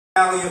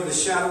Valley of the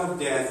shadow of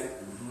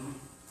death,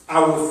 I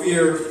will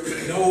fear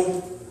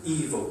no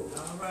evil.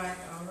 All right.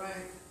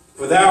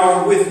 For thou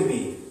art with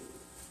me.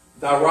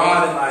 Thy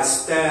rod and thy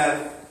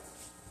staff,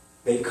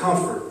 they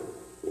comfort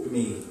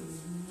me.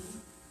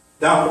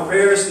 Thou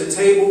preparest the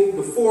table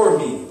before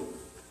me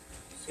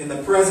in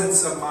the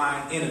presence of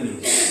mine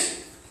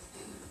enemies.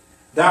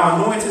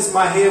 Thou anointest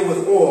my head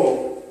with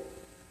oil,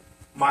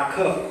 my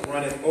cup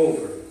runneth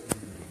over.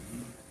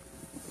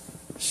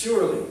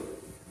 Surely,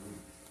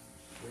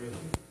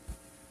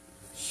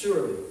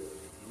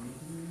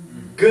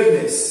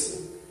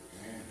 goodness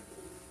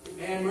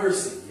and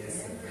mercy,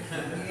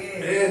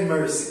 and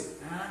mercy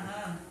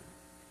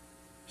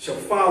shall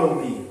follow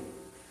me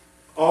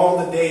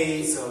all the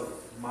days of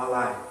my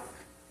life.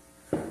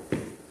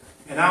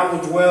 And I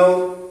will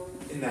dwell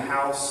in the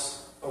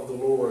house of the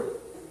Lord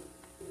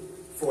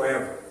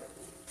forever.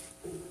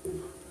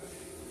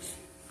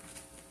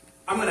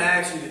 I'm going to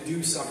ask you to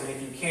do something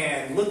if you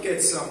can. Look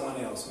at someone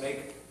else.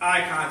 Make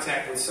eye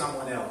contact with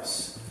someone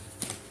else.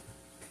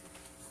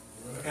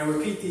 And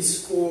repeat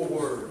these 4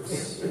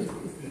 words.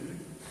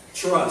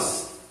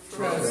 Trust.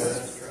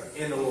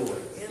 In the Lord.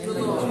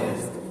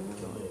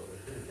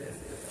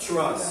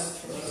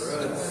 Trust.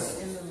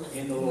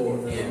 In the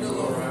Lord. Amen.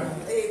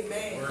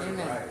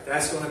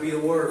 That's going to be the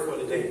word for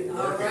today.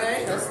 All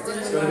right. It's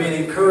going to be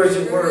an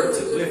encouraging word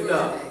to lift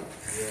up.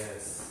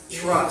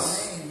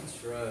 Trust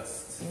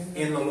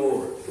in the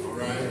Lord. All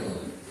right.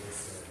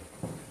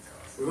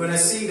 We're going to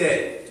see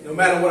that no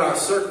matter what our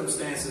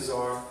circumstances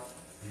are,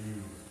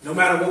 no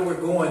matter what we're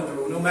going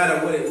through, no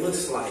matter what it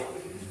looks like,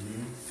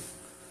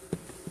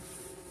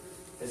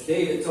 as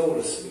David told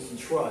us, we can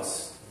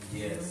trust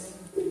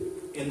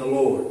in the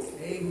Lord.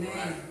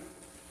 Amen.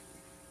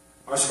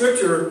 Our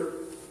scripture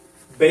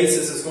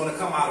basis is going to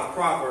come out of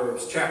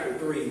Proverbs chapter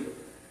 3,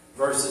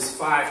 verses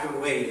 5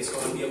 through 8. It's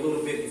going to be a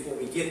little bit before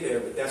we get there,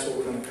 but that's what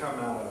we're going to come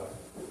out of.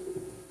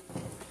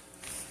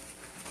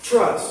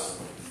 Trust.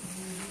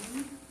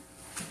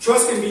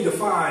 Trust can be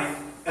defined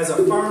as a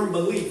firm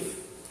belief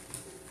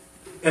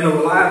and a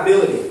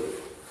reliability,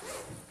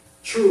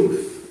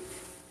 truth,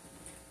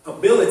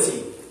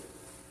 ability,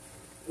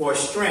 or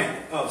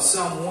strength of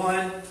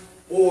someone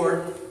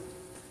or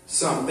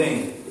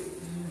something.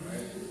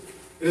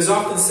 It is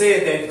often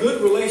said that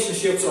good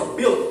relationships are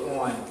built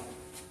on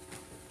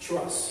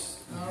trust.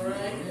 All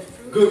right. That's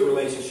true. Good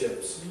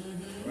relationships.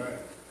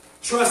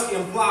 Trust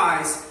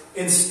implies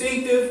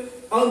instinctive,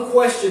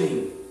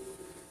 unquestioning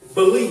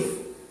belief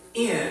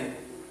in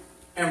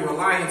and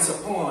reliance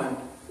upon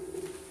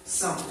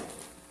something.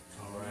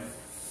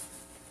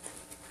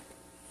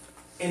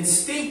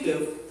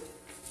 Instinctive,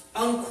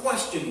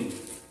 unquestioning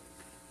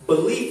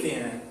belief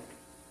in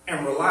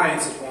and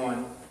reliance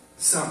upon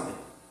something.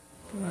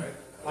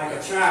 Like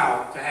a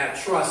child to have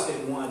trust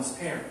in one's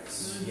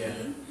parents.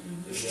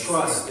 There's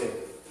trust there.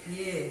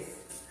 Yes.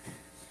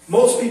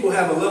 Most people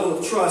have a level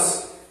of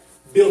trust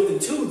built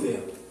into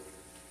them.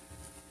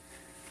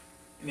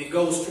 And it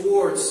goes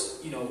towards,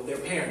 their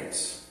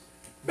parents.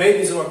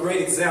 Babies are a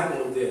great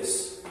example of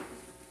this.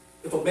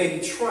 If a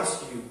baby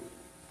trusts you,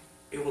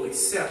 it will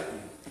accept you.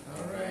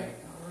 All right.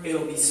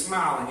 It'll be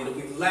smiling. It'll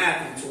be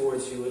laughing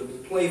towards you. It'll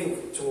be playful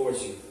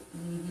towards you.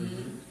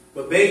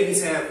 But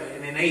babies have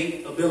an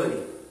innate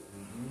ability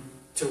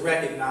to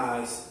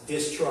recognize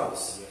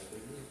distrust.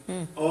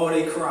 Oh,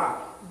 they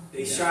cry.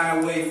 They shy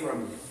away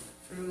from you.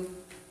 True.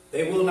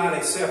 They will not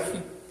accept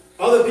you.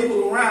 Other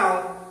people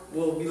around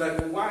will be like,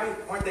 well, why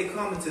aren't they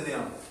coming to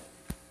them?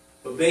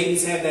 But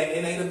babies have that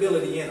innate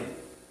ability in them.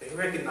 They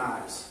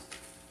recognize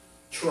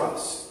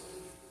trust.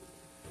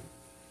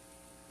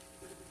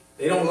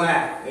 They don't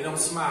laugh. They don't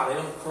smile. They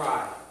don't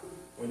cry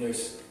when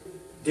there's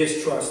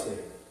distrust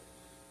there.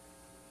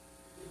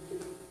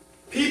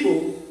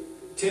 People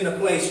tend to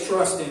place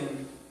trust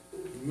in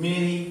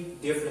many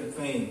different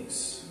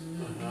things.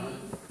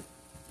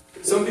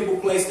 Some people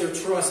place their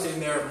trust in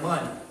their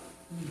money.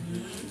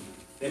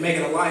 They make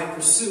it a life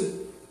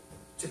pursuit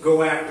to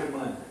go after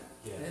money.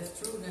 That's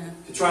true now.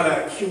 To try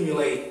to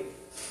accumulate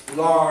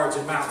large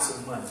amounts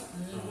of money.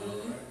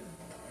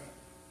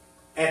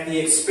 At the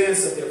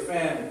expense of their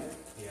family.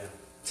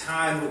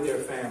 Time with their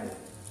family.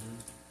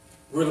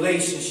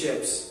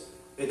 Relationships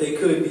that they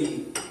could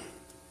be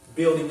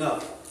building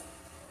up.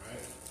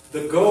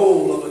 The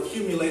goal of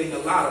accumulating a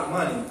lot of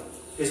money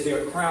is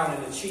their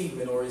crowning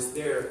achievement or is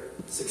their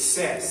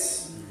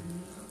success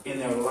in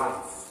their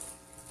life.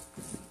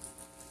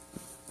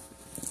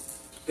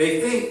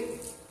 They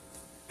think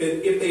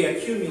that if they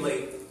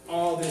accumulate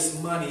all this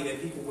money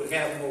that people would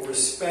have more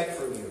respect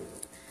for them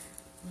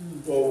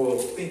or will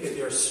think that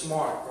they're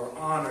smart or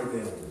honor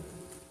them.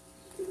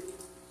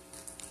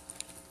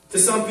 To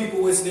some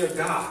people, it's their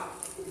God.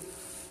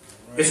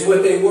 It's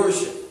what they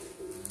worship.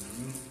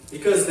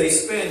 Because they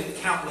spend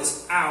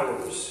countless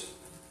hours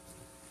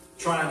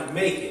trying to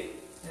make it.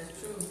 That's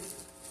true.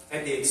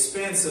 At the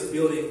expense of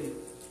building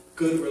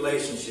good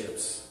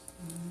relationships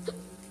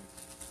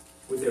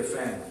with their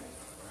family.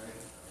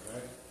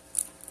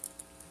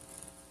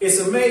 It's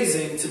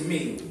amazing to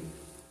me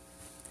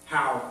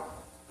how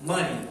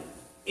money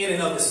in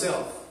and of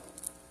itself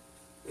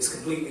is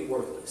completely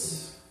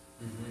worthless.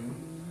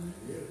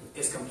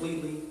 It's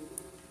completely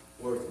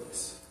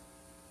worthless.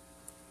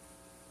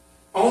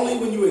 Only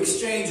when you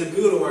exchange a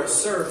good or a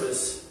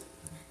service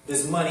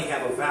does money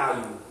have a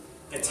value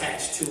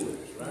attached to it.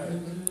 Right?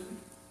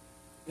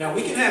 Now,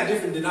 we can have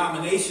different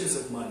denominations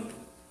of money,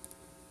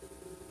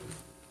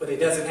 but it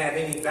doesn't have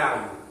any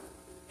value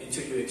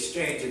until you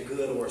exchange a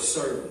good or a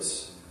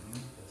service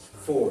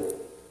for it.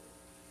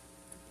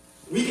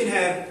 We can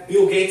have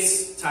Bill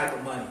Gates type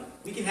of money.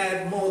 We can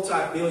have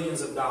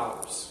multi-billions of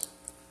dollars.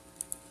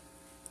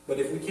 But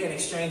if we can't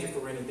exchange it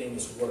for anything,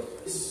 it's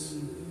worthless.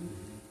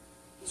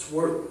 It's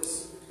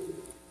worthless.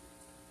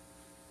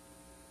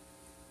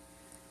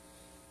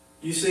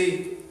 You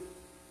see,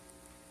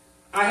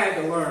 I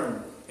had to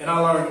learn, and I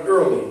learned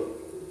early,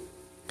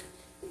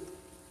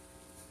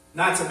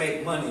 not to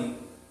make money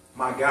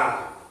my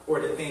God or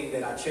the thing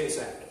that I chase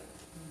after.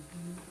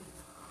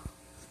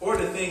 Or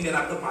the thing that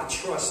I put my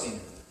trust in.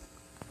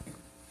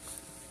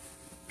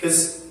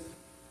 Because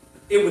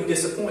it would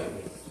disappoint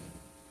me.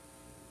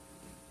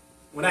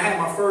 When I had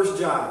my first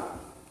job,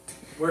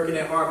 working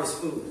at Harvest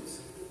Foods,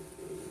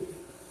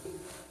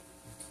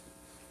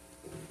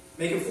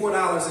 making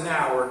 $4 an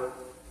hour,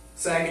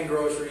 sacking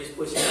groceries,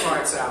 pushing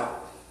carts out,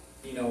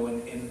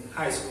 in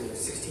high school at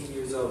 16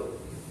 years old.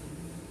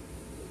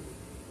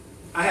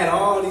 I had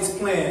all these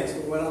plans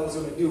for what I was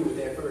going to do with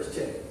that first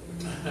check.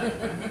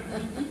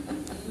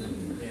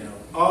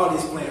 All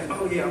these plans.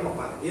 Oh yeah, I'm going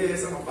to buy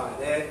this, I'm going to buy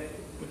that,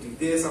 I'm going to do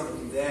this, I'm going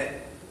to do that.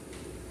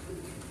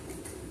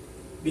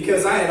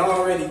 Because I had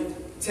already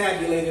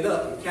tabulated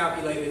up and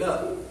calculated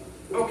up.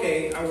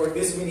 Okay, I work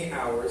this many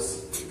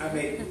hours, I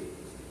make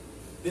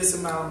this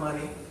amount of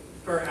money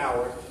per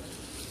hour.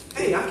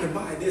 Hey, I can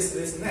buy this,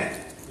 this, and that.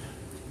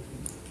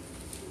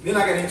 Then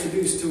I got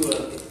introduced to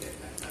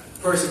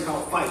a person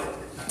called FICA.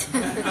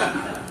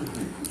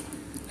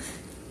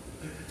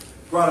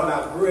 Brought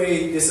about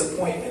great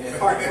disappointment and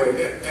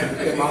heartbreak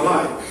in my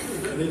life.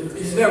 And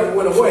he's never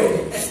went away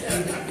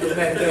from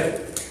that day.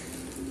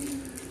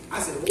 I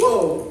said,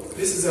 whoa,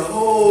 this is a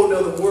whole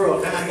other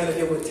world. Now I got to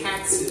deal with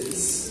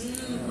taxes.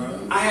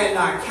 I had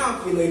not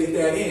calculated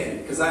that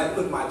in because I had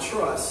put my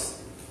trust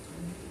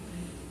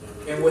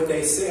in what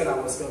they said I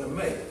was going to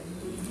make.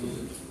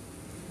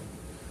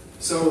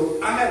 So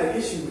I had an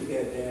issue with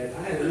that, Dad.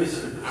 I had an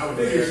issue. I was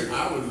there.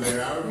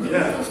 I remember.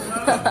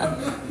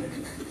 Yeah.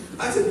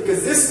 I said,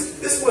 because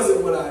this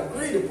wasn't what I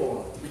agreed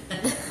upon.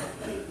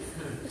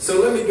 So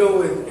let me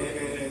go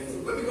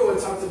and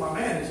talk to my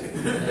manager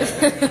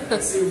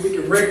and see if we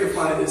can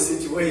rectify this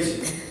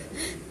situation.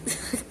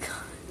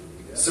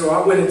 So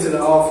I went into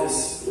the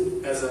office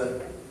as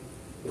a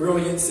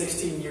brilliant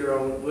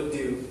 16-year-old would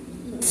do.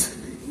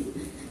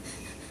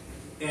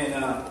 And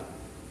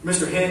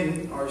Mr.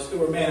 Hinton, our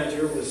store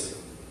manager, was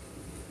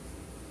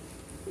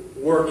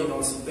working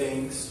on some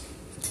things.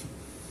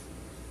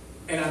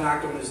 And I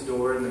knocked on his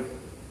door and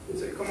I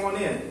said, come on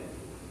in.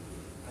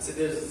 I said,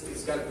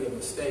 there's got to be a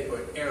mistake or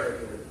an error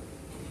here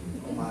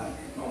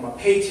on my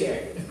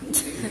paycheck.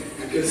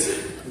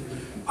 Because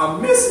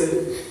I'm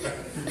missing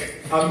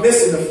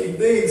a few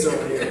things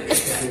over here.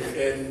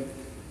 And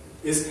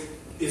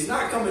it's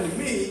not coming to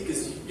me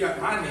because you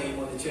got my name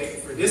on the check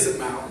for this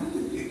amount.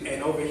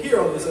 And over here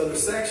on this other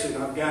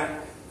section, I've got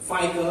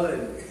FICA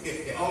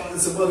and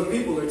some other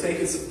people are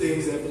taking some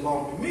things that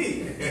belong to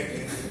me.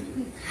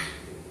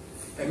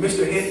 And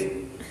Mr.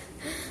 Hinton,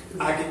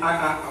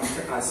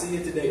 I see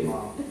it today,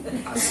 Mom.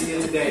 I see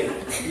it today.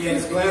 He had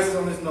his glasses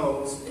on his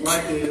nose,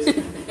 like this.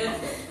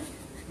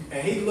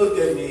 And he looked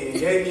at me and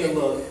gave me a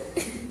look.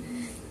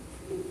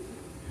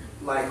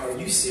 Like, are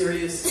you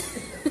serious?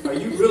 Are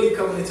you really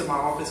coming into my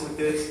office with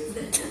this?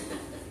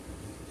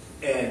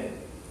 And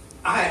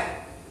I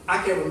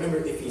can't remember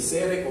if he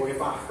said it or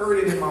if I heard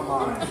it in my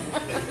mind.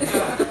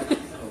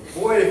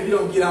 Boy, if you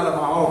don't get out of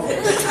my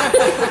office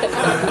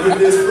with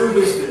this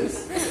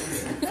foolishness.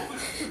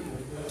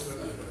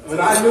 But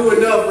I knew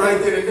enough right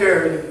then and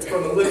there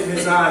from the look in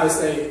his eye to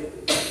say,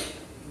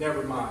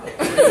 never mind. Get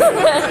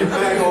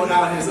back on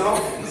out of his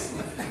office.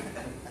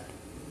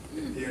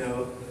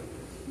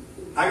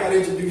 I got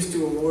introduced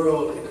to a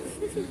world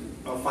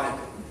of FICA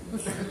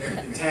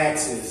and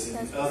taxes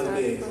and other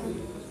things.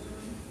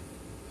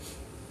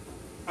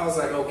 I was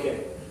like,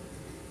 okay,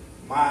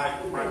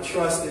 my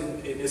trust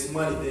in this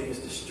money thing is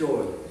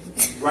destroyed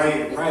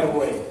right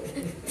away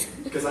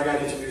because I got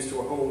introduced to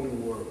a whole new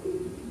world.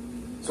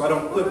 So I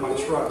don't put my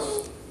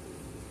trust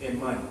in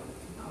money.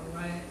 All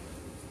right.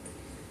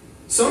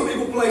 Some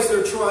people place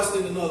their trust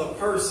in another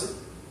person,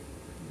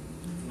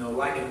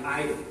 like an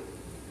idol.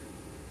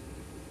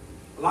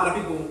 A lot of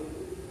people,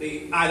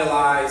 they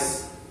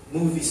idolize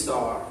movie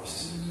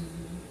stars,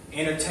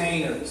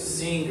 entertainers,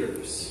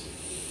 singers,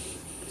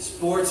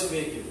 sports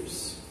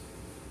figures,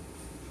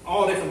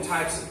 all different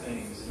types of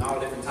things, and all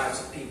different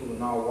types of people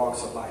in all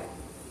walks of life.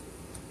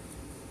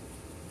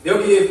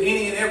 They'll give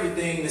any and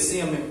everything to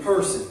see them in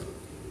person.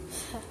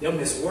 They'll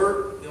miss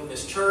work, they'll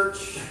miss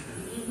church,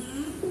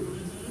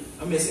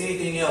 they'll miss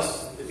anything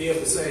else to be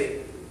able to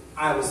say,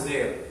 I was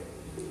there.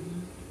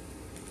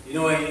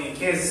 In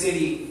Kansas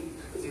City,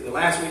 either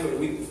last week or the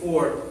week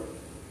before,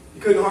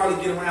 you couldn't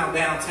hardly get around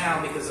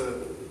downtown because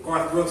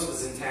Garth Brooks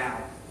was in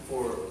town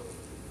for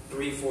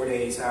 3-4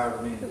 days,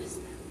 however many.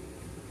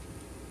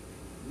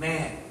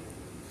 Man,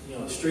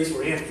 the streets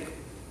were empty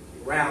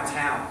around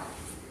town.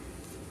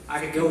 I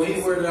could go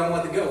anywhere that I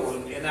wanted to go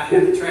and not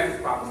have the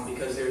traffic problem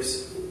because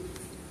there's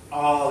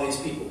all these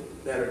people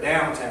that are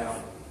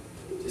downtown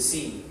to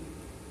see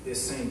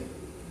this singer.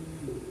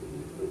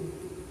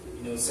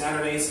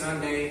 Saturday,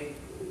 Sunday,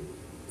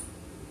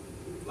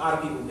 a lot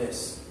of people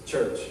miss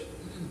church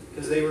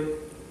because they were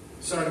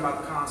concerned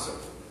about the concert.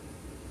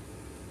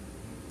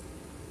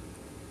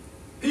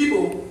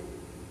 People,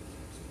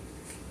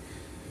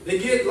 they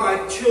get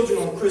like children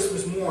on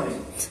Christmas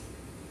morning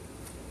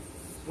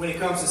when it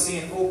comes to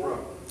seeing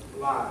Oprah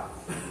live.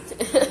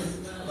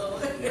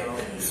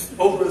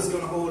 Oprah is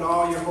going to hold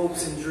all your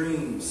hopes and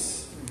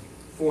dreams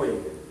for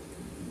you.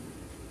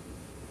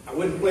 I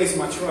wouldn't place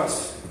my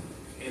trust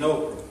in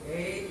Oprah.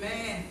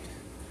 Amen.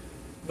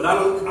 But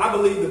I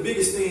believe the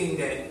biggest thing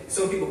that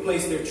some people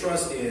place their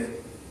trust in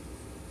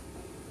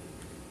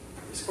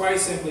is quite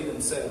simply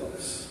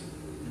themselves.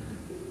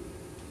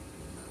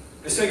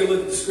 Let's take a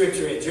look at the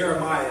scripture at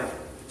Jeremiah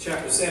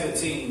chapter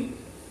 17,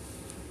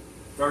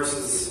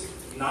 verses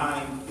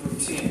 9 through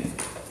 10.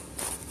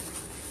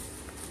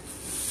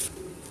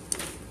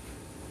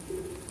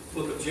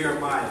 Book of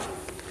Jeremiah,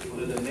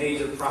 one of the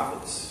major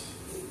prophets.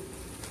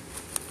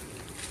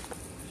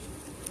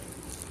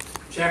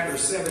 Chapter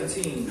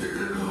 17,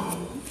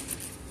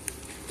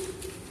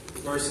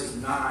 verses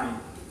 9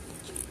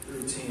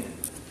 through 10.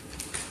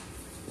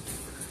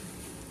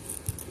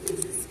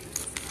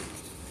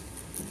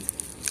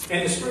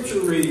 And the scripture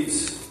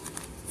reads,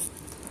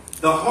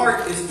 "The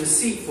heart is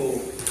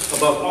deceitful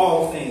above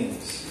all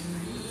things,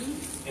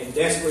 and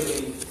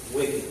desperately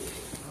wicked.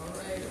 All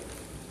right.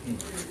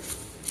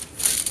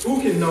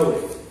 Who can know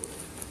it?"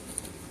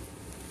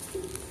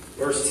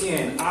 Verse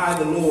 10, "I,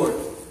 the Lord,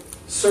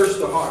 search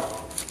the heart.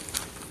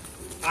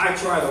 I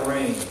try the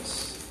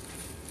reins,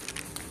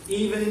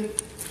 even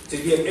to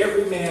give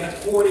every man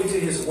according to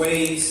his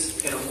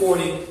ways and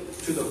according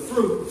to the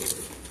fruit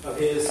of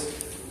his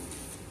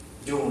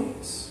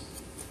doings."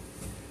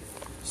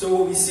 So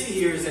what we see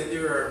here is that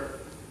there are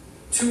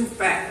two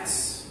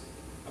facts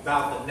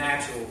about the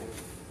natural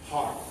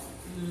heart.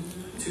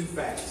 Two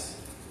facts.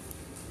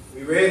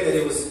 We read that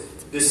it was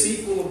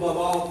deceitful above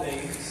all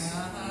things,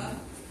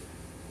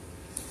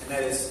 and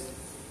that is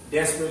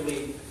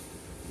desperately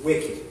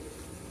wicked.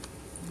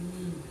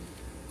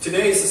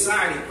 Today's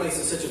society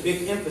places such a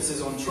big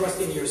emphasis on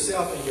trusting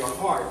yourself and your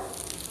heart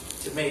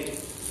to make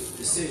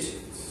decisions.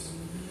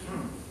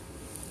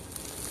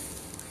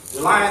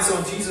 Reliance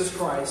on Jesus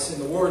Christ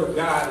and the Word of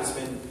God has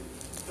been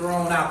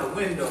thrown out the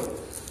window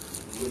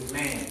with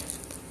man.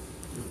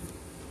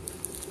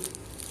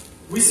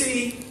 We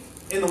see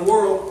in the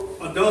world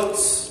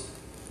adults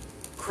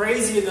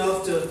crazy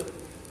enough to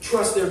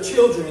trust their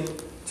children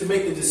to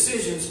make the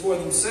decisions for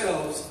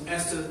themselves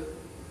as to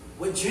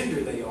what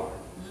gender they are.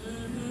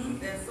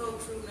 That's so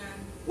true now.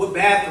 What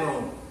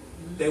bathroom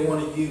they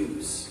want to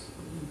use.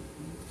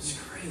 It's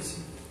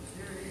crazy.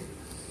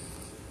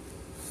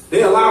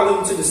 They allow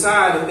them to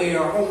decide if they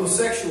are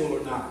homosexual or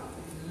not.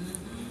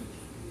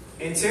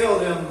 And tell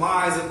them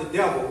lies of the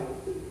devil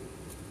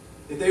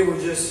that they were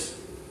just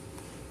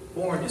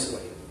born this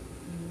way.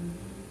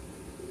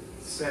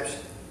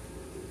 Deception.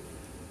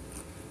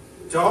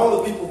 To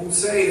all the people who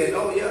say that,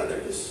 oh yeah,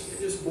 they're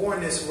just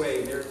born this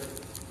way.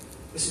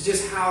 This is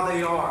just how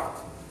they are.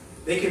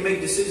 They can make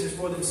decisions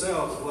for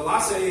themselves. Well,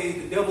 I say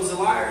the devil's a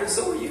liar, and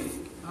so are you.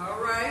 All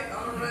right,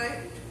 all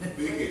right.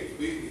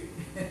 Speak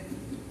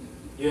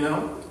it.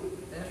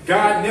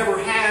 God never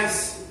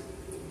has,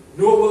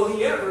 nor will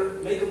he ever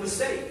make a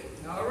mistake.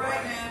 All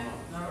right now.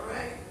 All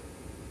right.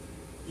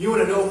 You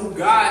want to know who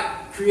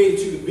God created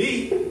you to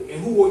be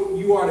and who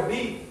you are to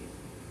be?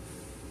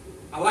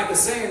 I like a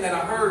saying that I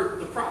heard,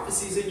 the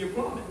prophecy's in your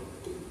plumbing.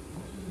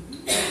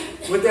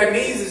 What that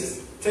means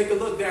is take a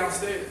look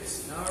downstairs.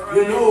 All right.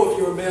 You'll know if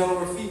you're a male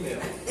or a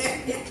female.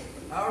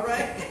 All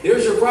right.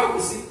 There's your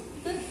prophecy.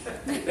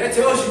 That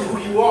tells you who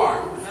you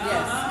are.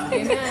 Yes.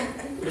 Amen.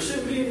 There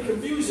shouldn't be any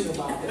confusion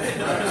about that.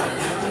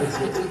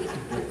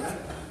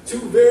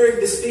 Two very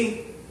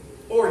distinct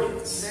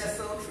organs. That's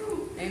so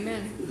true.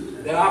 Amen.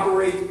 That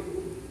operate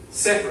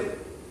separately.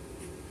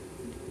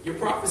 Your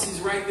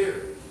prophecy's right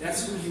there.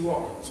 That's who you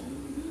are.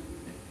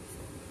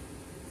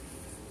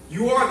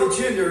 You are the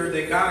gender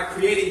that God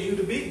created you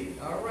to be.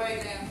 All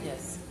right now.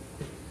 Yes.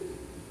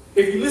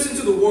 If you listen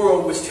to the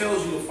world, which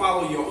tells you to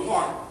follow your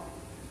heart,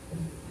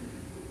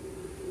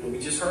 and we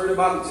just heard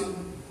about the two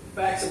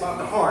facts about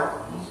the heart,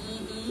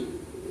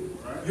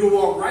 you'll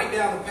walk right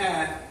down the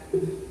path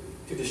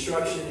to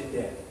destruction and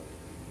death.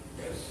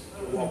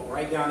 You'll walk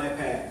right down that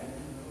path.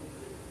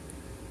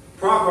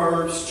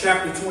 Proverbs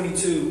chapter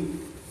 22,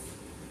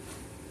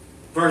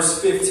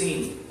 verse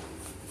 15.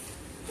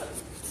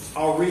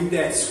 I'll read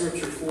that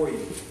scripture for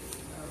you.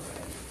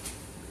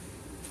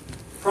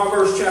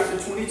 Proverbs chapter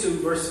 22,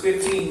 verse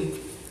 15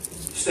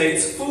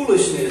 states,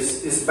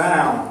 "Foolishness is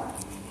bound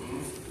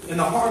in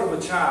the heart of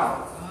a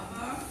child,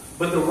 Uh-huh.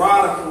 but the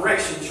rod of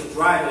correction shall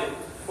drive it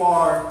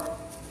far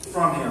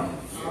from him.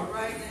 All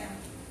right now.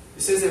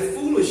 It says that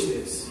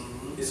foolishness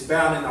is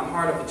bound in the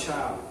heart of a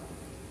child.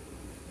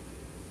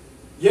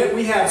 Yet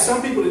we have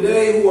some people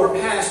today who are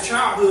past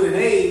childhood in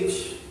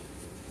age,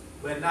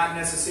 but not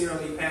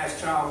necessarily past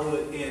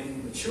childhood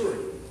in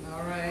maturity.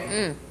 All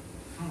right.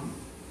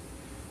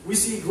 We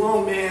see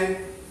grown men,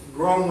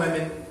 grown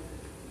women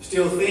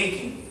still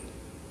thinking,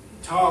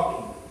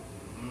 talking,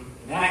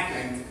 and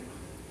acting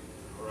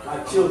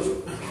like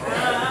children.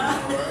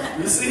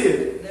 We see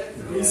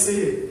it. We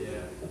see it.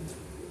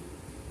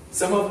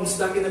 Some of them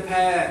stuck in the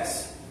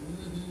past,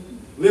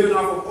 living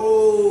off of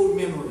old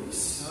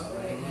memories. All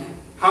right now.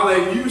 How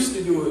they used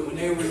to do it when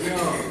they were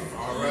young.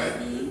 All right.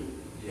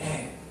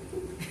 Man,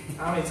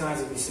 how many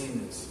times have we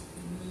seen this?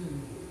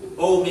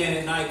 Old men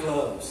in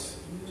nightclubs,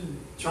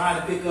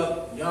 trying to pick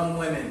up young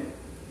women,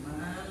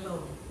 My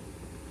Lord.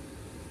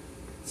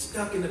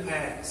 stuck in the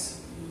past,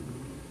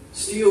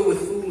 still with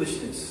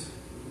foolishness,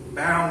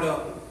 bound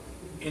up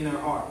in their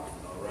heart.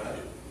 All right.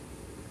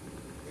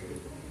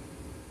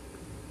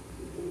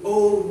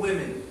 Old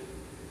women,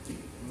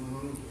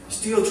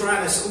 still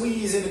trying to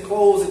squeeze into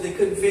clothes that they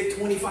couldn't fit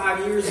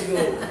 25 years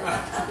ago.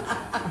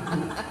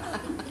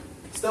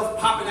 Stuff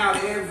popping out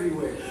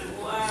everywhere.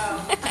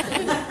 Wow.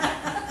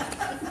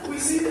 We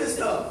see this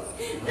stuff.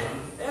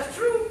 That's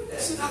true.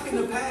 Stuck in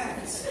the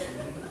past.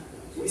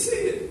 We see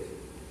it.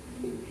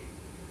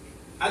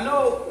 I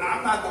know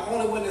I'm not the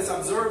only one that's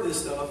observed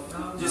this stuff,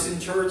 just in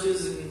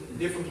churches and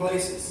different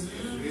places.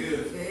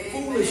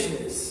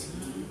 Foolishness.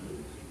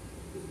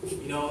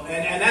 You know,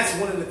 and that's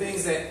one of the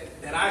things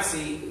that I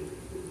see,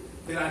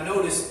 that I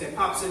notice, that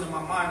pops into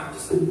my mind. I'm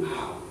just like,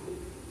 wow.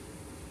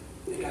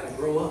 They got to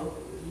grow up.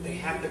 They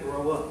have to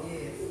grow up.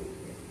 Yes.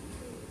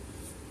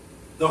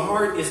 The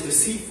heart is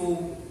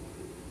deceitful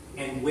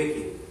and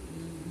wicked.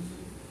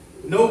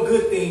 No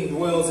good thing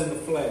dwells in the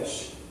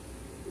flesh.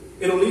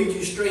 It'll lead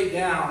you straight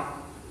down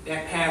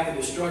that path of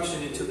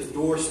destruction into the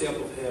doorstep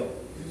of hell.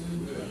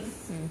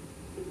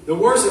 The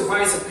worst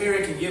advice a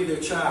parent can give their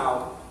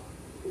child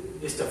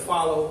is to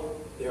follow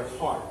their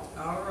heart.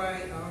 All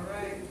right. All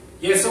right.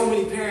 Yet so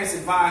many parents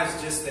advise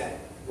just that.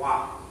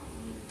 Why?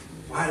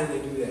 Why do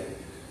they do that?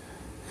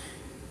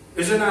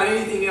 Is there not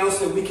anything else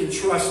that we can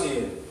trust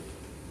in?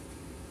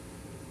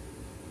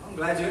 I'm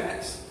glad you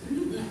asked.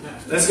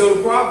 Let's go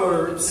to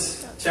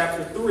Proverbs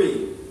chapter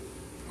 3,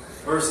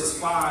 verses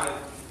 5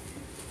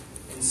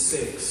 and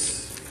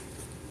 6.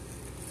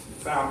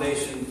 The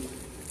foundation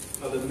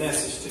of the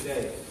message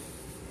today.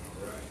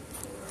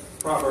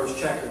 Proverbs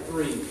chapter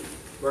 3,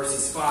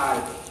 verses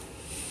 5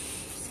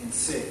 and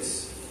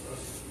 6.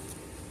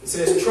 It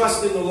says,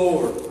 trust in the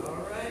Lord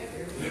All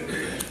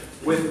right.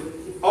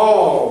 with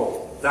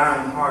all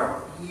thine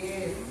heart,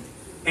 Yes.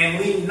 and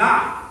lean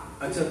not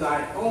unto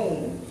thy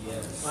own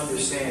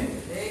understanding.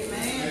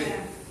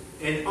 Amen.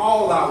 In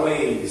all thy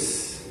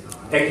ways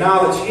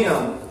acknowledge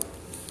him,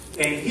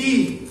 and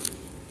he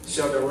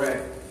shall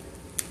direct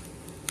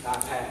thy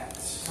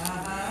paths.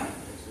 Uh-huh.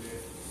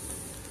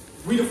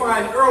 We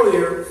defined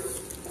earlier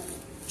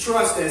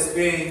trust as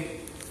being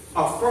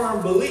a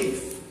firm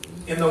belief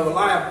in the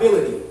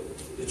reliability,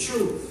 the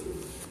truth,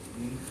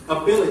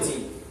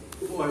 ability,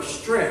 or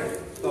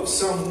strength of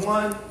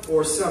someone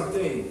or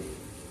something.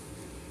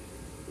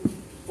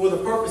 For the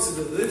purposes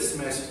of this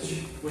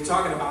message, we're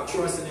talking about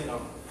trusting in a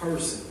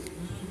person.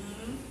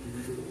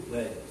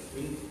 But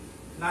we're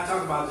not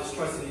talking about just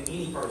trusting in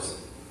any person.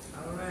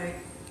 All right.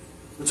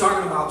 We're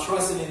talking about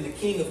trusting in the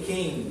King of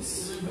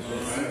Kings,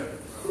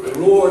 the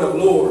Lord of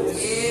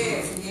Lords,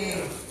 Yes.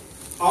 Yes.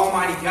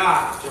 Almighty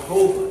God,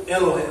 Jehovah,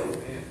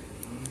 Elohim.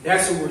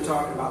 That's who we're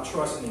talking about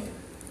trusting in.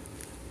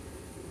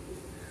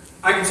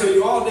 I can tell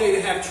you all day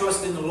to have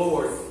trust in the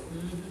Lord.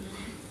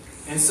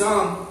 And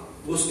some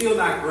will still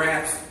not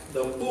grasp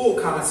the full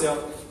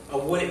concept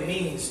of what it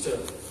means to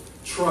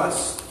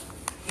trust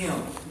Him.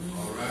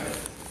 All right.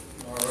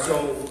 All right. So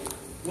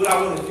what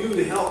I want to do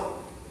to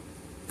help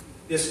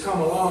this come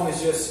along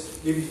is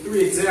just give you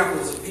 3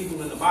 examples of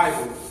people in the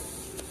Bible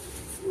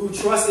who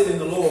trusted in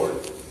the Lord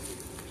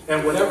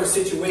and whatever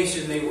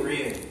situation they were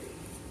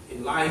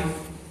in life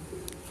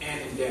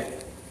and in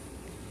death.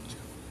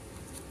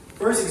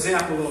 First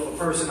example of a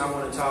person I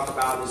want to talk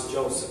about is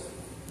Joseph.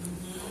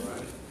 All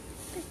right.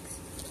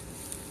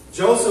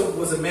 Joseph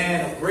was a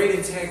man of great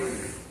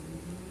integrity,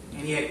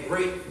 and he had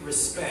great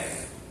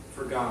respect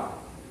for God.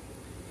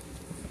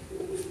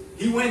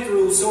 He went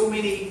through so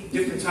many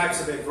different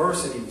types of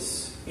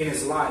adversities in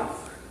his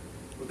life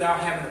without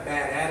having a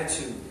bad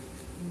attitude,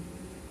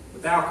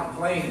 without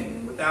complaining,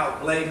 and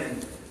without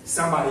blaming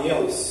somebody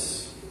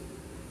else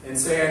and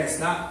saying it's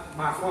not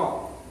my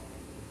fault,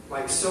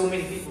 like so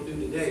many people do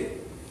today.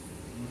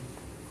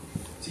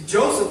 See,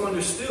 Joseph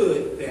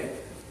understood that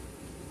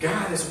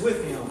God is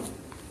with him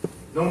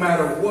no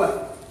matter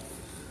what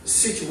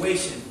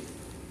situation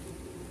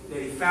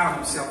that he found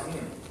himself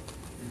in.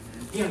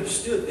 He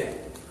understood that.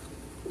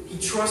 He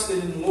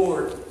trusted in the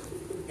Lord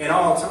at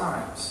all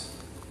times.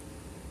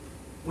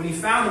 When he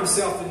found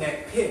himself in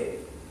that pit,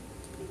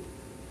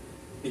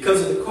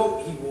 Because of the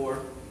coat he wore,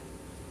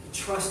 he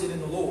trusted in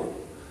the Lord.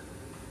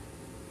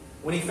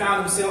 When he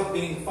found himself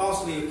being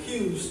falsely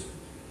accused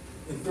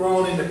and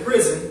thrown into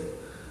prison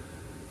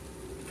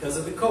because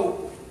of the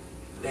coat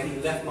that he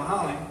left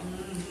behind,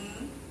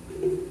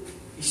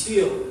 he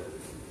still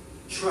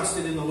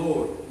trusted in the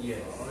Lord.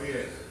 Yes. Oh,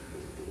 yes.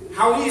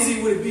 How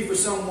easy would it be for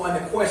someone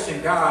to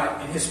question God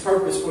and his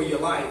purpose for your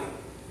life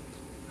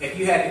if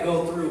you had to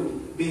go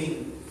through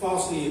being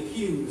falsely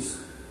accused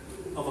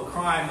of a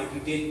crime that you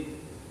didn't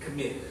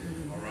commit?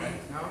 All right.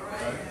 All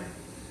right.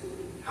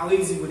 How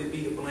easy would it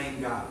be to blame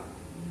God?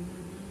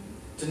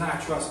 To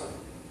not trust him?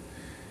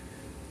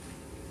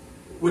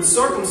 Would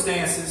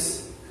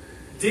circumstances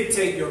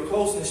dictate your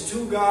closeness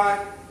to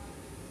God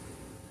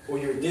or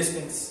your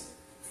distance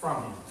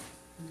from him?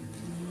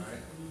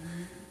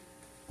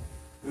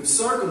 Would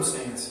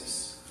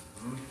circumstances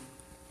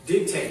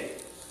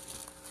dictate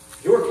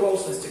your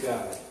closeness to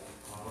God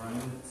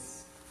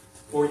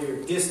or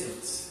your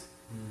distance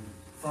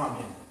from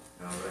him?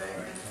 All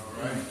right.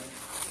 All right.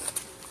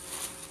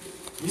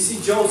 We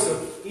see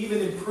Joseph, even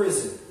in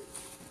prison,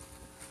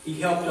 he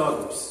helped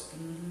others.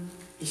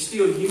 He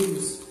still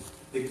used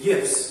the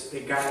gifts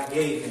that God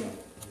gave him.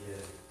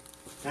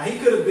 Now, he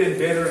could have been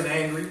bitter and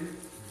angry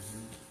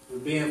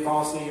with being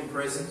falsely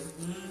imprisoned.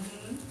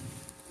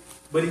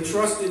 But he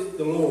trusted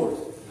the Lord.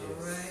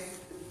 All right.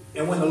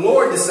 And when the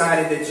Lord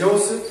decided that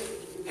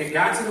Joseph had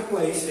got to the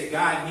place that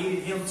God needed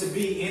him to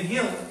be in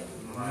him,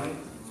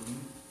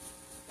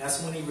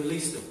 that's when he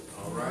released him.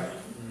 All right.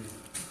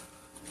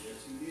 Yes,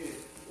 he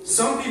did.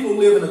 Some people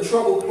live in a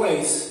troubled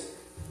place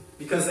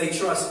because they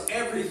trust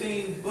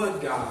everything but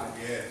God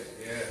Yes,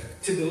 yes.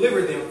 to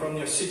deliver them from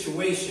their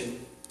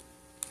situation,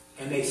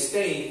 and they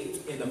stay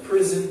in the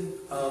prison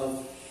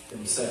of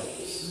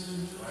themselves.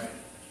 That's right.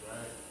 That's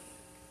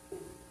right.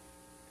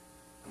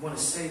 I want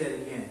to say that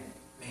again.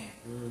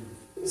 Man,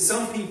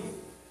 some people,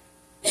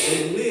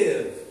 they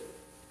live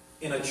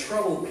in a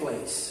troubled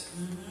place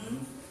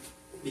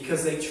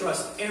because they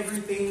trust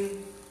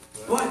everything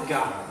but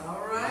God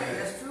All right.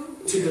 That's true.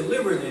 to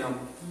deliver them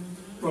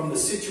from the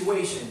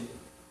situation,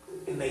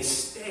 and they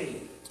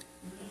stay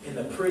in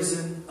the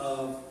prison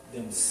of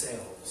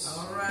themselves.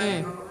 All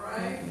right. All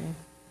right.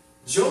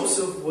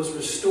 Joseph was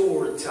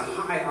restored to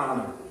high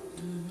honor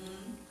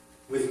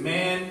with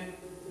man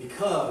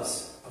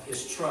because of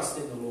his trust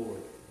in the Lord.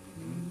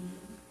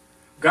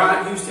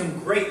 God used him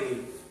greatly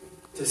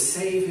to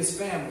save his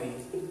family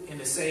and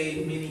to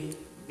save many,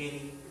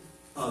 many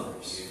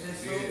others.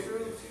 That's so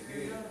true.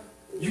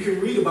 You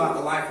can read about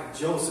the life of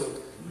Joseph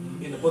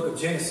in the book of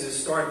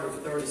Genesis, starting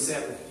with the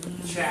 37th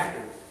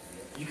chapter.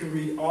 You can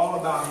read all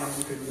about him.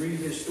 You can read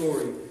his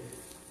story,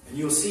 and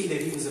you'll see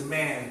that he was a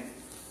man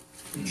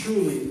who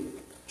truly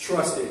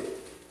trusted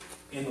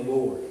in the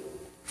Lord.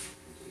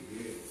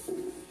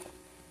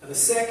 And the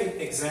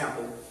second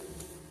example,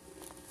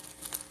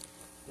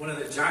 one of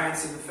the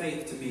giants in the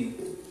faith to me,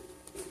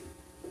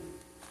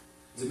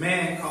 is a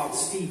man called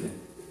Stephen.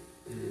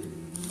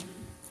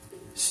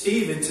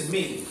 Stephen, to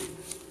me,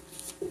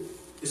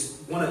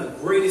 is one of the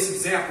greatest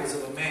examples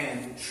of a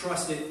man who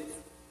trusted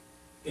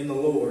in the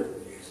Lord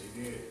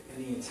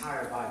in the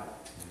entire Bible.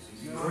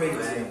 Great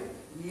example.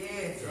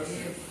 Yes.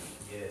 Yes.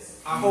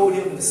 Yes. I hold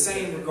him in the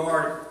same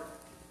regard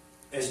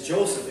as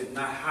Joseph, if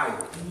not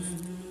higher.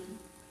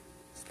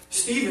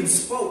 Stephen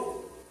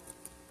spoke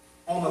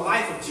on the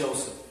life of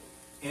Joseph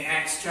in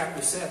Acts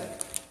chapter 7.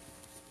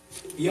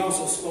 He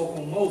also spoke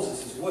on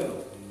Moses as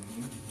well.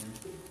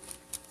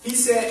 He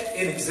set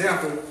an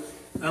example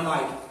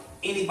unlike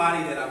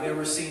anybody that I've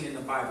ever seen in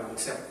the Bible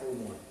except for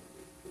one.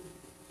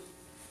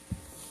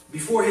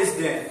 Before his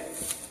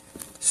death,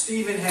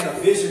 Stephen had a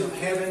vision of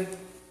heaven,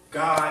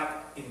 God,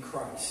 and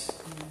Christ.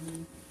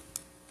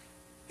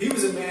 He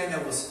was a man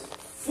that was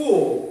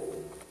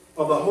full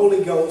of the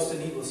Holy Ghost,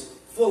 and he was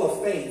full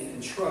of faith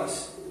and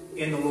trust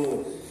in the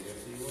Lord.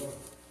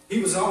 He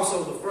was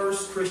also the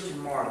first Christian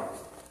martyr.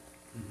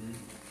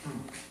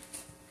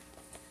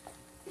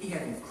 He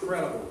had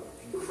incredible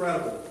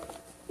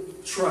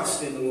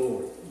trust in the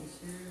Lord.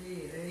 He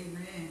sure did.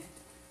 Amen.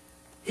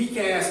 He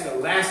cast a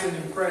lasting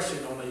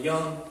impression on a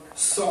young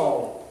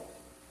Saul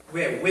who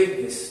had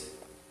witnessed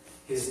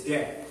his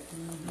death.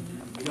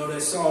 You know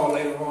that Saul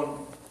later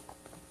on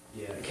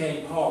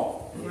became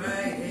Paul. Right. One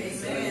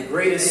of Amen. the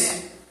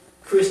greatest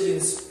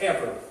Christians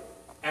ever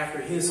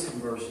after his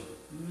conversion.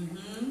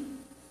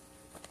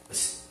 But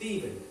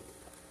Stephen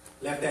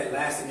left that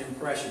lasting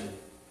impression.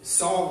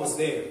 Saul was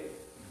there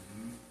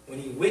when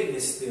he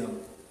witnessed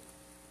them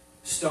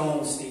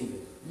stone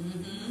Stephen,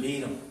 beat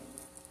him,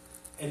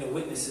 and the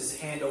witnesses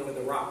hand over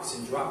the rocks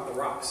and drop the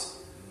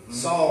rocks.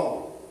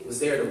 Saul was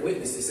there to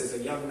witness this as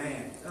a young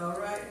man. All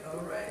right. All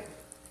right.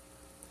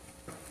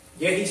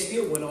 Yet he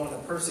still went on to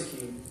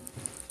persecute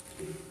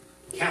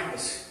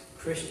countless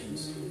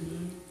Christians.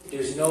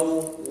 There's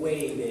no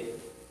way that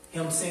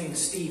him saying,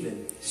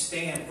 Stephen,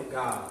 stand for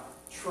God,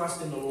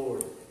 trust in the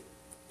Lord,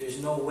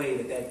 there's no way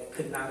that that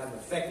could not have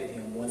affected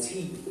him once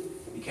he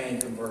became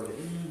converted.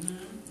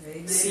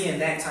 Amen. Seeing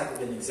that type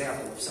of an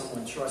example of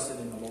someone trusting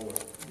in the Lord.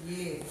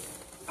 Yeah.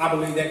 I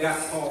believe that got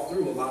Paul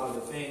through a lot of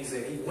the things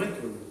that he went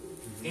through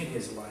in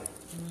his life.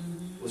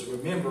 Was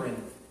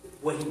remembering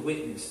what he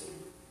witnessed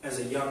as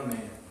a young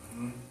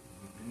man.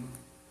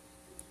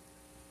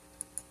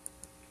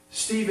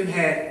 Stephen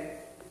had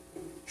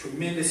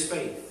tremendous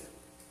faith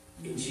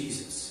in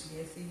Jesus.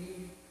 Yes, he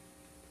did.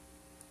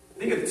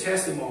 Think of the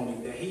testimony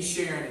that he's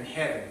sharing in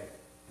heaven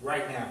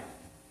right now,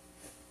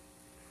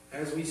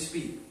 as we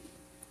speak,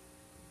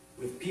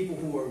 with people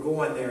who are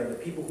going there, the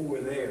people who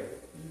were there,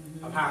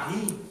 of how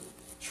he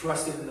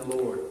trusted in the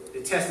Lord,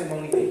 the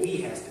testimony that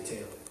he has to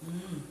tell.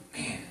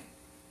 Man,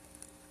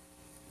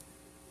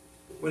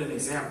 what an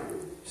example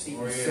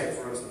Stephen set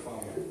for us to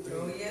follow.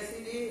 Oh, yes,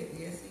 he did.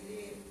 Yes, he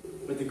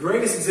did. But the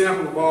greatest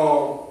example of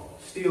all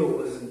still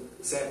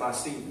wasn't set by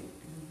Stephen,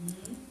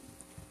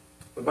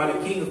 but by the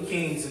King of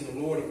Kings and the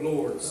Lord of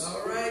Lords.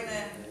 All right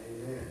now.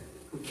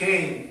 Who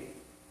came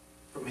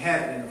from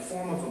heaven in the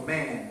form of a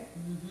man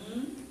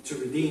to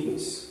redeem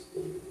us.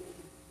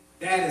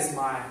 That is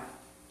my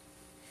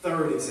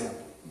third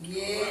example.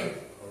 Yeah.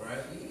 All right.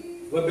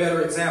 What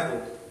better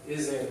example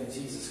is there than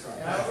Jesus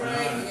Christ? All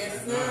right.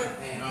 Yes, sir.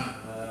 Man,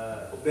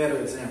 a better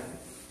example.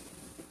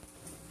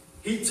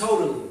 He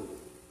totally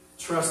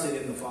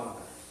trusted in the Father.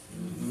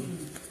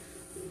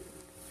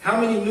 How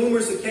many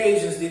numerous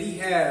occasions did he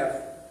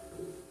have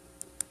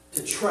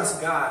to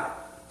trust God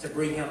to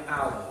bring him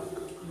out of?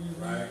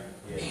 Right.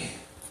 Yeah.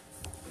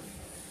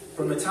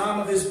 From the time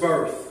of his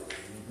birth,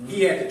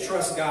 he had to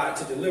trust God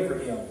to deliver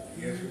him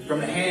from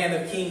the hand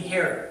of King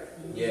Herod.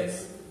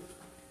 Yes.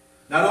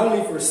 Not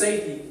only for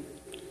safety,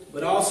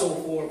 but also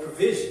for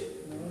provision.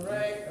 All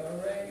right. All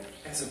right.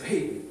 As a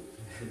baby.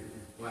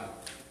 Wow.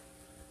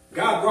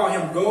 God brought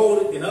him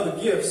gold and other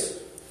gifts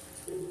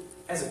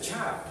as a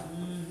child.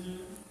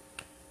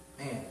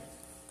 Man.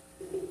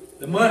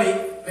 The money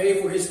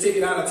paid for his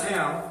ticket out of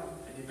town,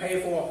 and he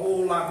paid for a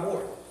whole lot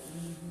more.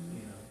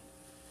 You know,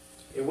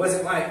 it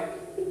wasn't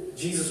like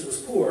Jesus was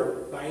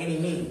poor by any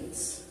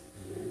means.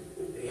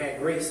 He had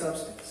great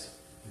substance.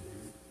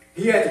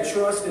 He had to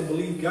trust and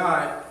believe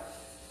God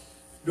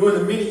during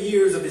the many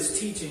years of his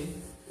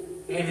teaching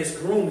and his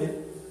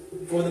grooming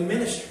for the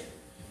ministry.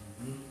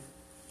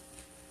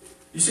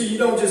 You see, you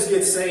don't just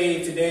get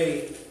saved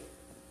today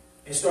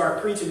and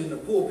start preaching in the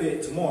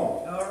pulpit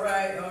tomorrow. All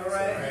right. All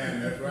right.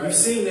 Man, that's right. We've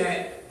seen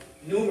that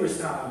numerous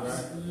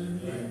times,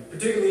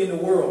 particularly in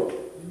the world.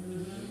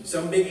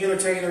 Some big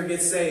entertainer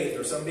gets saved,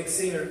 or some big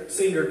singer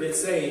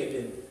gets saved,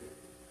 and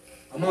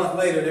a month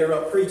later they're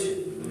up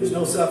preaching. There's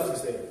no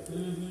substance there.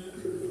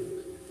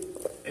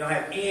 They don't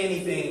have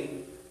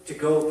anything to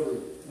go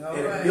through that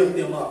have built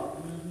them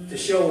up to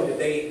show that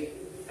they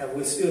have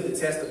withstood the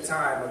test of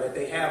time, or that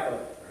they have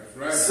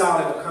a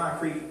solid or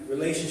concrete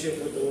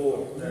relationship with the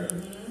Lord.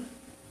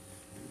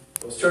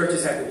 Those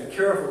churches have to be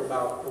careful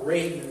about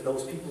parading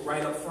those people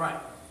right up front.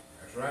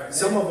 That's right.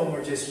 Some of them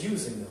are just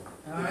using them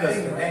because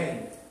of the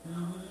name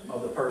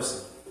of the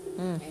person.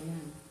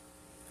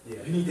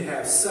 Yeah. You need to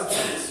have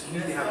substance. You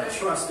need to have a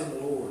trust in the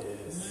Lord.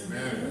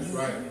 Amen. That's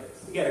right.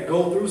 You got to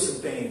go through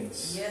some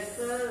things. Yes,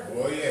 sir.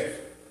 Oh, yes.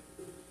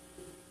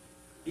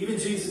 Even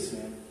Jesus,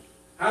 man.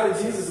 How did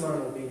Jesus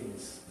learn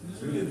obedience?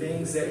 Through the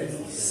things that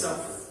he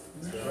suffered.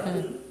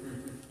 Right?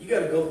 You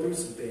got to go through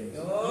some things.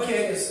 You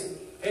can't just,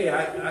 hey,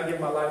 I give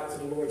my life to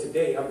the Lord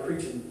today. I'm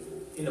preaching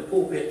in the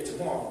pulpit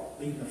tomorrow,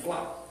 leading the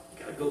flock.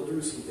 You got to go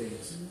through some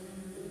things.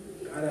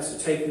 God has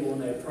to take you on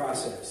that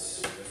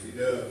process. Yes, he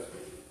does.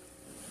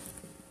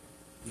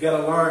 You got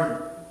to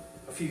learn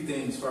a few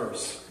things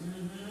first.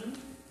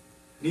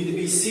 You need to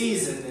be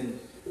seasoned and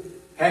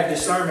have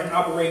discernment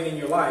operating in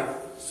your life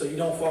so you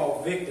don't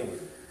fall victim.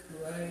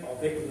 Right. Fall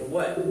victim to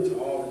what? To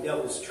all the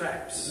devil's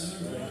traps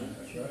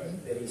That's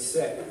right. that he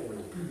set for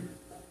you.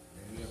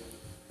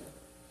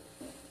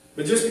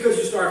 But just because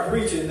you start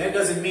preaching, that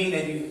doesn't mean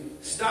that you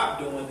stop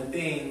doing the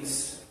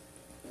things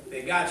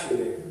that got you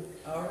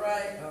there. All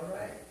right. All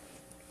right.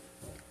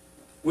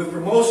 With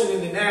promotion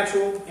in the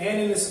natural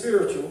and in the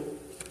spiritual,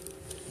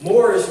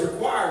 more is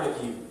required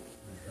of you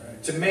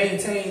to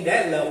maintain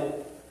that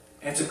level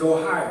and to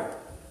go higher.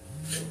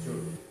 So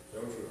true.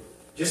 So true.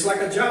 Just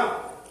like a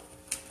job.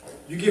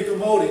 You get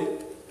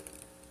promoted,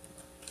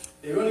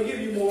 they're going to give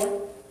you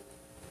more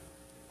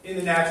in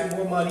the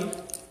natural, more money.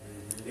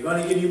 They're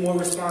going to give you more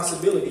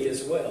responsibility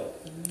as well.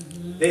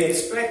 They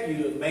expect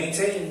you to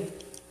maintain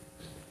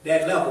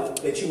that level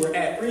that you were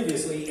at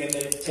previously and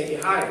then take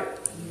it higher.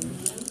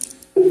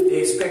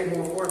 They expect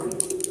more from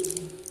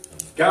you.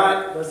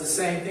 God does the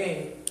same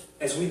thing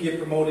as we get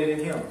promoted in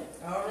Him.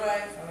 All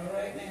right. All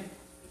right now.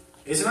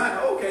 It's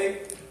not,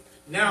 okay,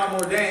 now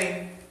I'm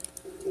ordained.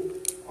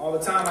 All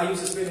the time I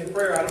used to spend in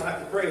prayer, I don't have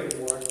to pray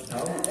anymore.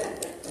 No.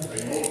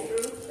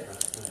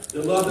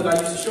 The love that I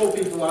used to show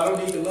people, I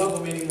don't need to love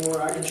them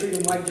anymore. I can treat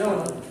them like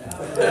Jonah.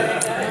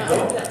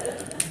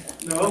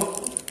 No,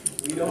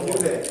 we don't do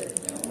that.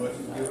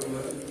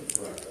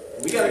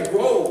 We got to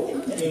grow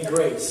in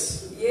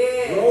grace.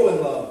 Yeah. Grow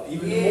in love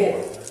even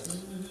more.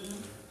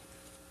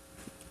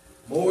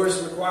 More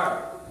is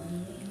required.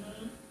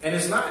 And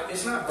it's not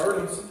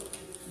burdensome.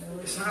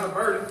 It's not a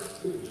burden.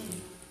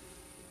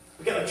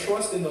 We got to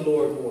trust trust in the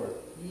Lord more.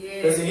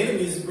 Yeah. Because the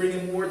enemy is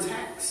bringing more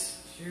attacks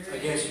Sure.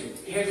 against you,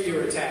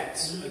 heavier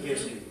attacks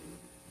against you.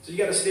 So you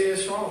got to stay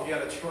strong. You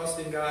got to trust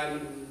in God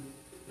even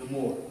the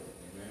more.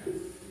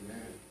 Amen.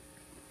 Amen.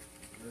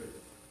 Good.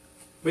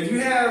 But you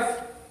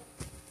have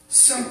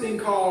something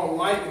called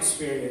life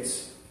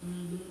experience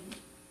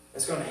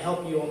that's going to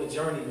help you on the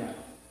journey now.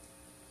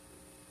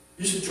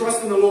 You should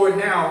trust in the Lord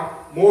now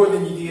more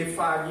than you did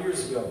 5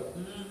 years ago.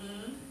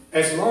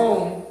 As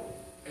long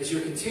as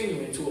you're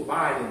continuing to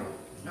abide in Him.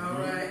 All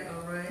right,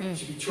 all right. You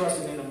should be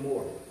trusting in Him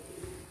more.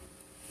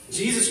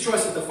 Jesus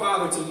trusted the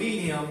Father to lead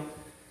Him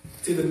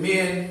to the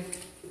men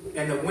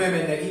and the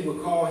women that He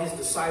would call His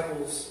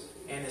disciples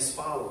and His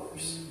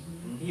followers.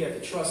 He had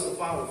to trust the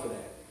Father for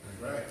that.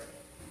 That's right.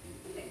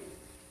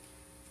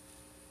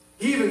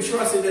 He even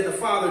trusted that the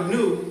Father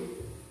knew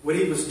what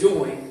He was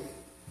doing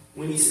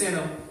when He sent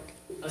him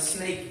a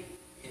snake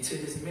into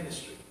His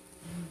ministry.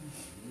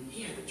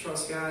 He had to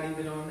trust God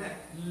even on that.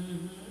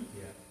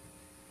 Yeah.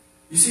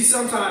 You see,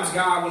 sometimes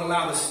God will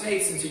allow the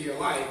snakes into your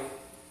life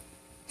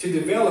to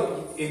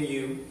develop in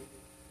you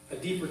a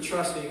deeper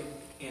trusting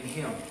in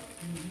Him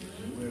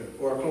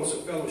or a closer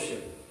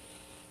fellowship.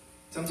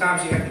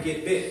 Sometimes you have to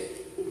get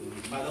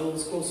bit by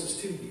those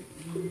closest to you.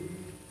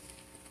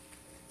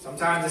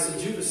 Sometimes it's a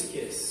Judas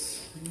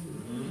kiss.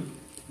 You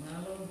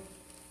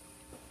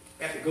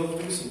have to go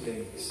through some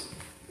things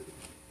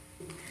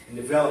and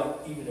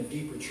develop even a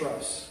deeper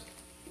trust.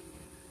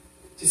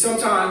 See,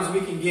 sometimes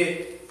we can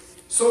get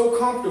so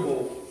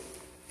comfortable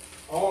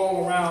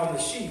all around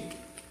the sheep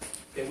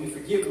that we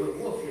forget what a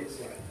wolf looks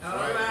like. All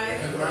right,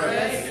 all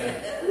right.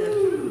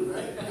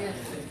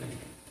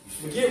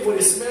 Forget what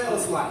it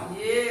smells like.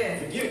 Yeah.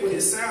 Forget what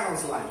it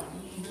sounds like.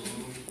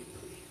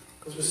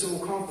 Because we're so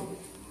comfortable.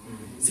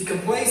 See,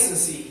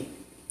 complacency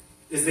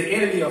is the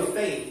enemy of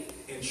faith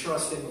and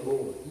trust in the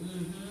Lord.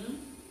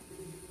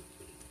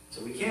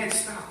 So we can't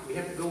stop. We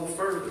have to go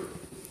further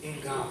in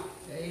God.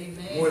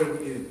 Amen. More than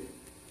we do.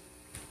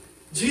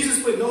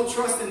 Jesus put no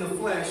trust in the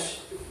flesh,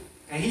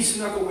 and He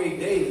snuck away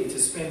daily to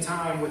spend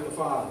time with the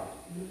Father.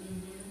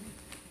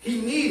 He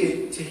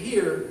needed to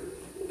hear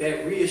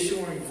that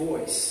reassuring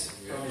voice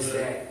from His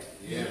dad.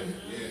 Yeah.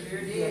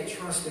 He had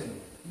trust in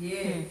Him.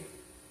 Yeah.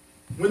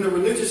 When the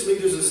religious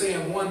leaders are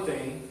saying one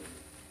thing,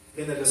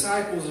 then the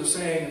disciples are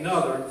saying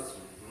another,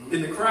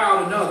 then the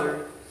crowd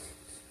another,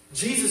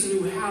 Jesus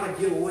knew how to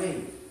get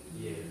away.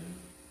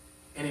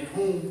 And in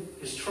whom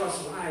His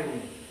trust lied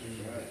in.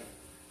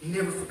 He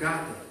never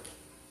forgot that.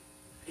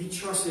 He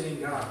trusted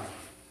in God.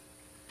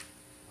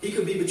 He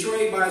could be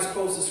betrayed by His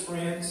closest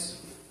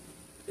friends.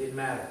 Didn't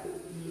matter.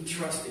 He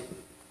trusted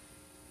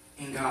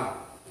in God.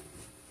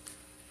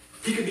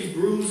 He could be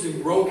bruised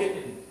and broken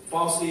and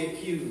falsely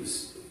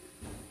accused.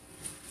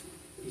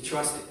 He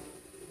trusted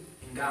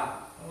in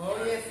God.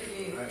 Oh, yes,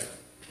 he did. Right.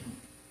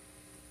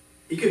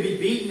 He could be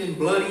beaten and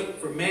bloody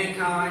for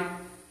mankind,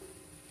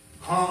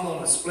 hung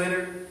on a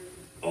splintered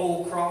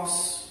old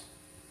cross.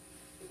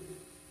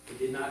 It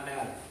did not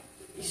matter.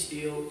 He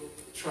still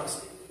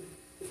trusted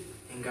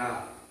in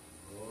God.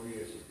 Oh,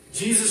 yes.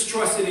 Jesus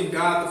trusted in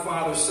God the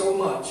Father so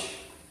much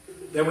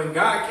that when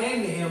God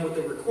came to Him with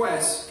the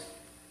request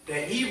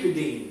that He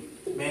redeem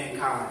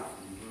mankind,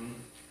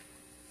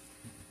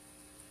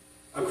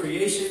 a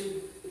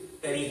creation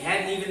that He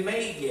hadn't even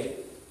made yet.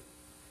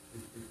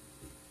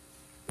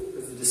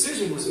 Because the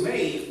decision was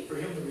made for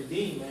Him to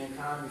redeem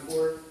mankind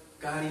before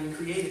God even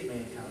created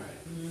mankind.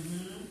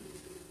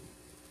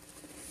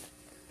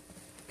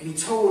 And He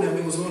told him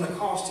it was going to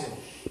cost Him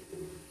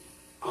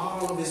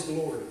all of His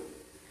glory,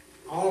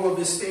 all of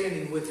His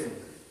standing with Him,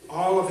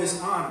 all of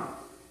His honor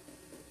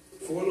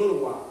for a little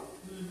while.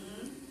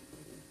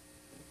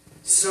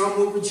 Some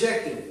would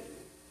reject Him,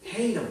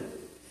 hate Him.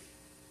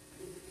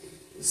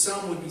 And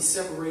some would be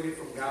separated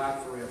from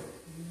God forever.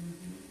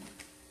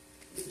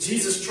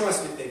 Jesus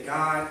trusted that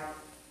God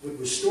would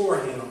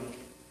restore Him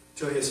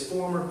to His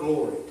former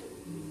glory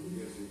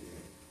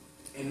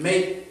and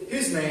make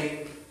His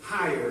name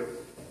higher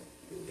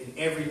than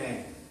every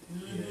name.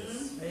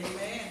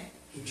 Amen.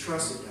 He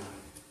trusted God.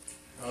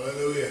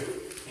 Hallelujah.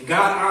 And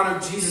God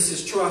honored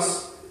Jesus'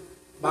 trust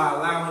by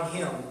allowing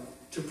Him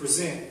to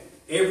present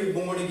every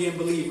born-again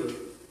believer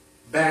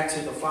back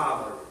to the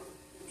Father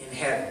in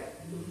heaven.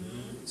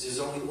 There's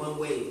only one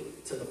way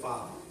to the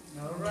Father.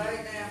 All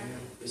right now.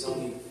 There's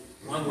only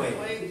one way.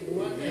 Wait,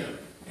 one day.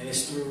 And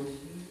it's through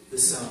the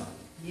Son.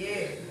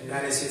 Yeah. And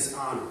that is His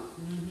honor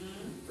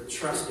for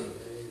trusting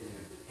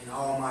in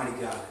Almighty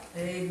God.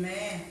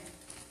 Amen.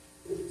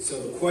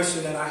 So the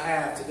question that I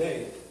have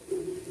today,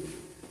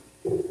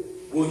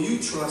 will you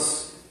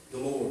trust the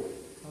Lord?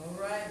 All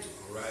right.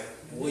 All right.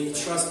 And will you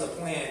trust the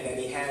plan that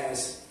He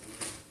has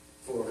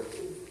for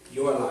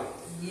your life?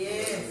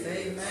 Yes.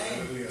 Amen.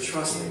 Hallelujah.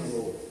 Trust in the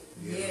Lord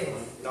Yes.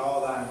 with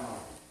all thine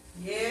heart.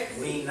 Yes.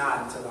 Lean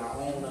not unto thy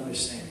own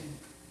understanding.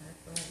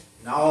 That's right.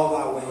 In all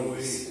thy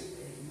ways,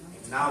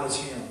 acknowledge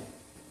Him,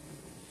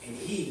 and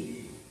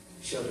He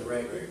shall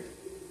direct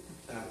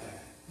thy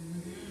path.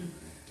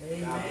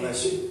 Amen. God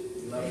bless you.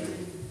 Love you.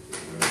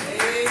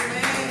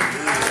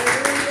 Amen.